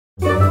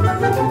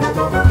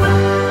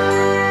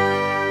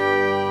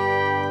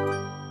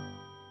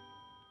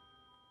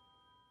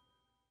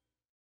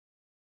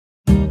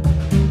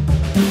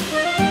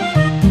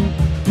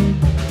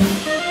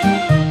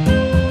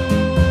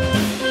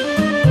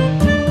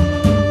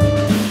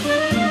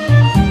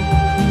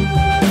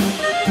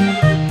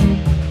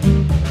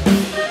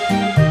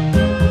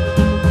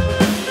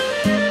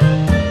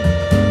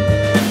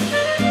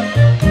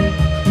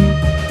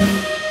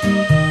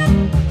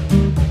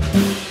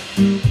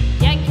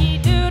Yankee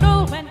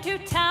Doodle went to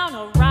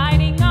town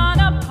riding on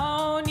a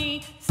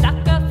pony,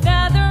 stuck a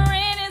feather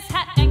in his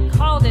hat and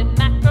called it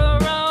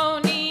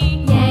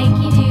macaroni.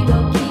 Yankee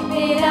Doodle, keep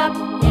it up,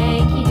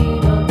 Yankee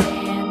Doodle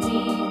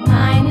dandy.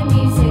 Mind the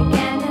music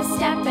and the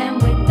step,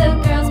 and with the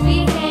girls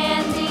be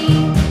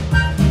handy.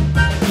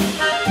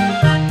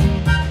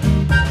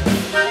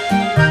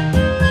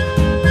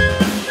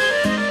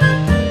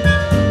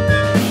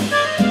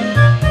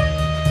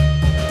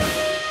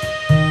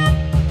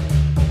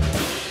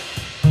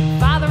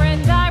 Father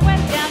and I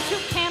went down to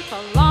camp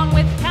along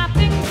with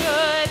Captain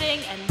Gooding,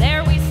 and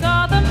there we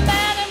saw the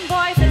men and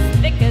boys as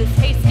thick as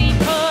hasty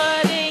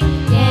pudding.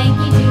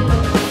 Yankee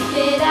Doodle, keep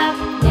it up,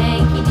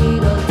 Yankee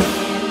Doodle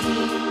dandy.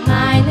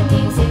 Mind the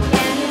music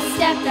and the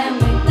step, and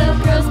with the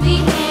girls be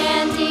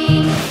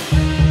handy.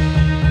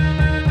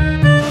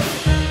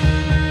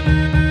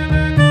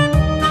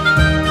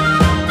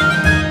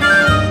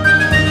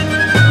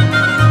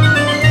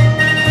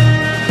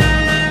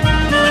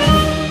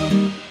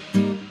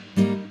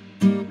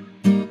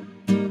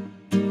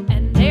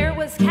 And there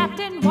was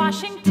Captain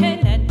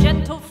Washington and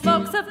gentle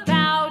folks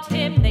about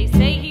him. They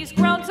say he's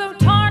grown so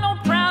tarnal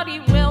proud he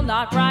will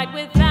not ride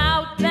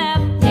without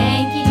them.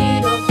 Yankee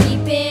Doodle,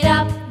 keep it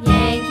up,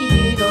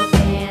 Yankee Doodle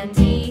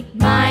dandy.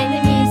 Mind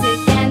the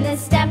music and the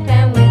step,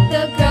 and with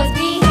the girls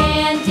be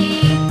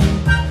handy.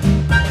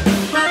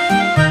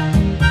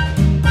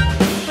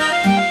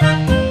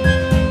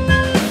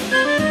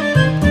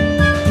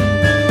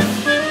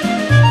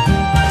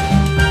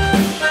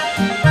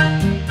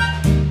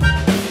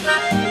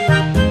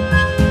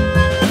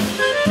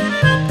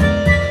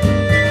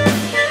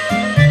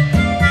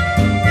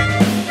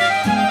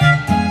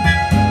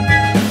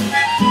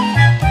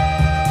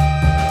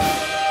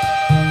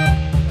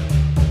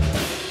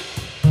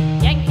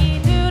 Yankee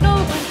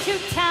Doodle went to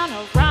town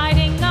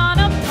riding on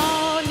a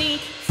pony,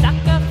 stuck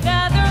a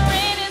feather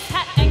in his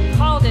hat and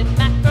called it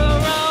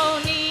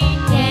macaroni.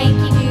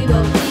 Yankee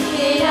Doodle, keep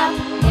it up,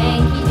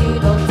 Yankee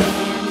Doodle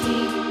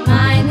dandy.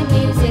 Mind the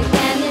music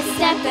and the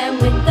step, and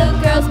with the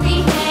girls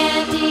be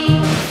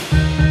handy.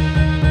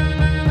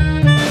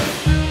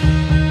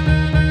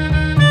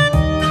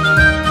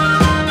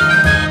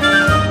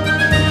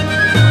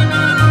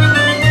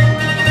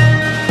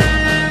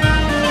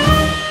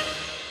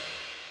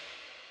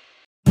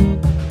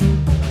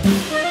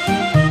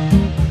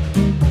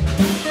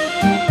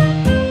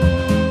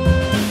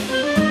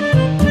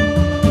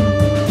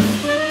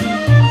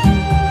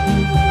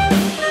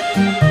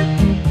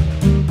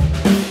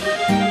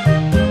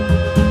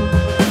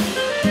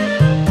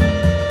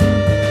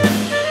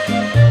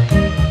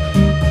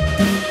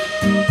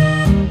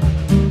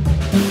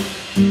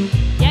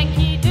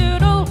 Yankee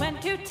Doodle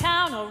went to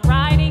town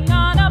riding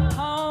on a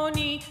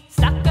pony,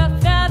 stuck a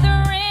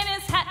feather in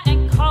his hat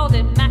and called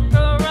it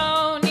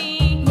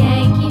macaroni.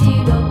 Yankee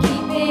Doodle,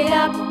 keep it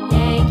up,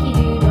 Yankee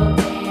Doodle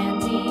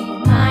dandy.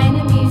 Mind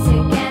the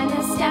music and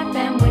the step,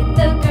 and with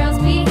the girls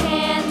be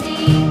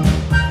handy.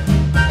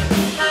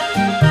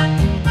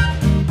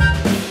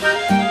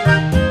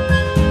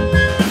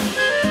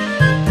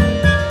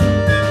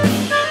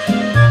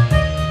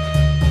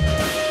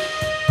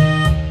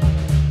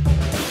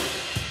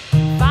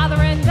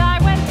 Father and I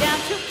went down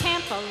to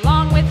camp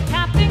along with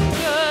Captain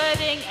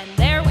Gooding, and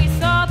there we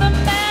saw the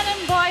men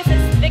and boys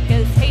as thick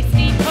as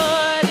hasty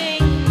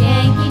pudding.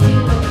 Yankee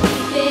Doodle,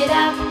 keep it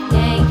up,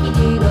 Yankee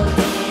Doodle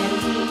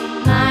dandy.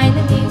 Mind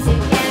the music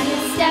and the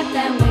step,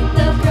 and with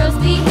the girls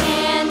be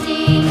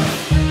handy.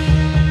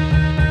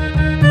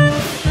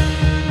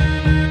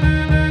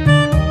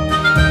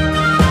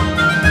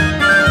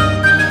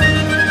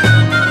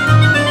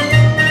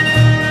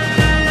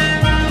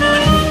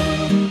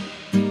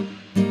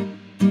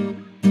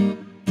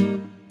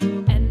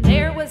 And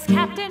there was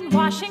Captain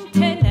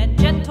Washington and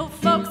gentle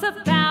folks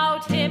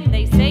about him.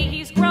 They say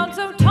he's grown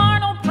so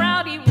tarnal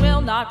proud he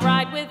will not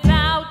ride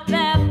without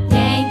them.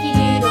 Yankee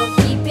Doodle,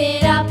 keep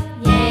it up,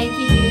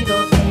 Yankee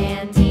Doodle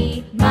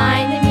dandy.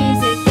 Mind the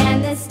music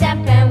and the step,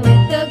 and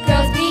with the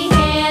girls be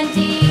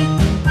handy.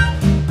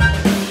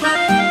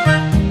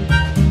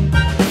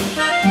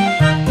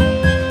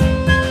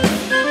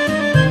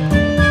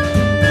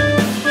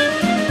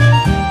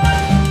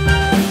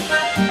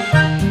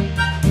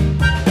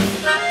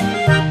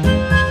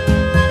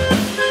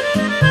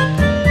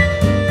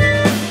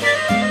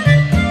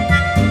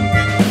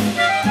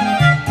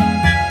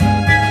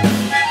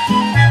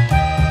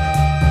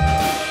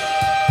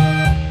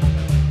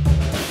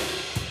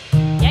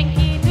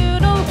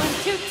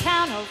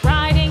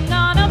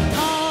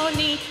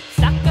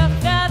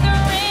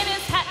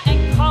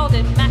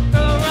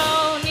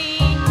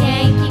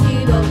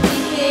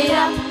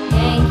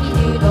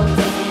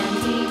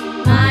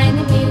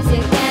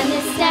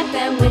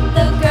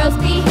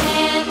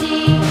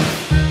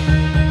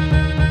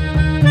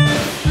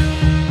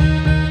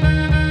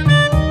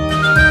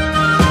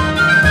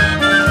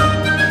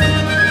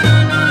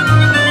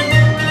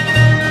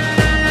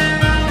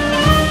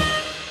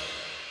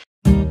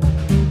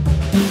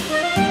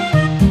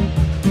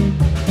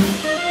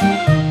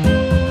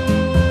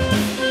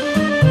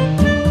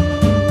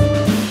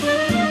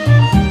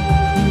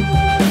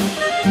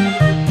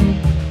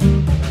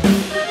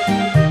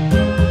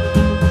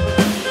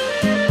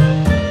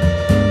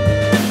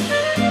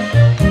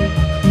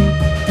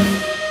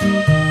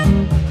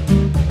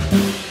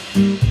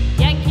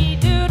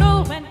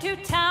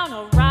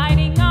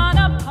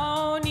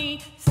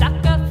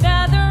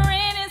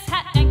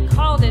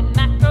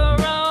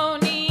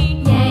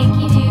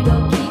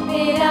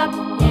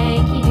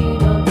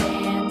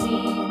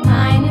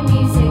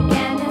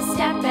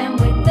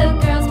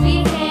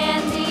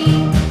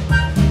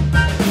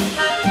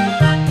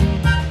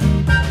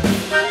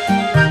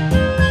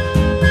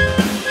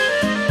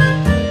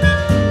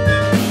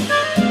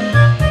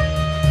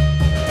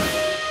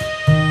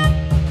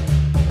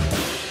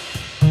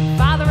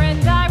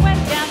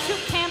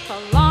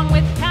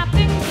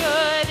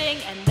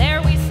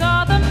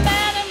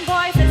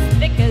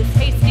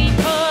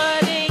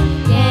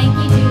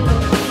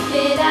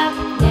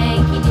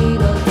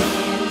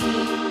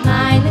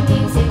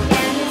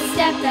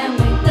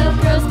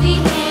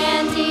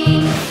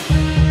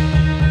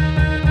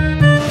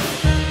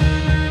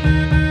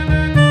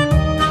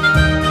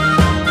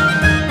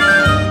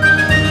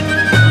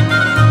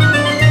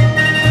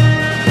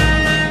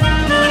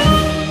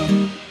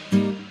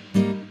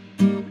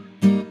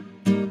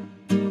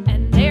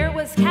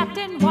 was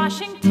Captain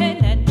Washington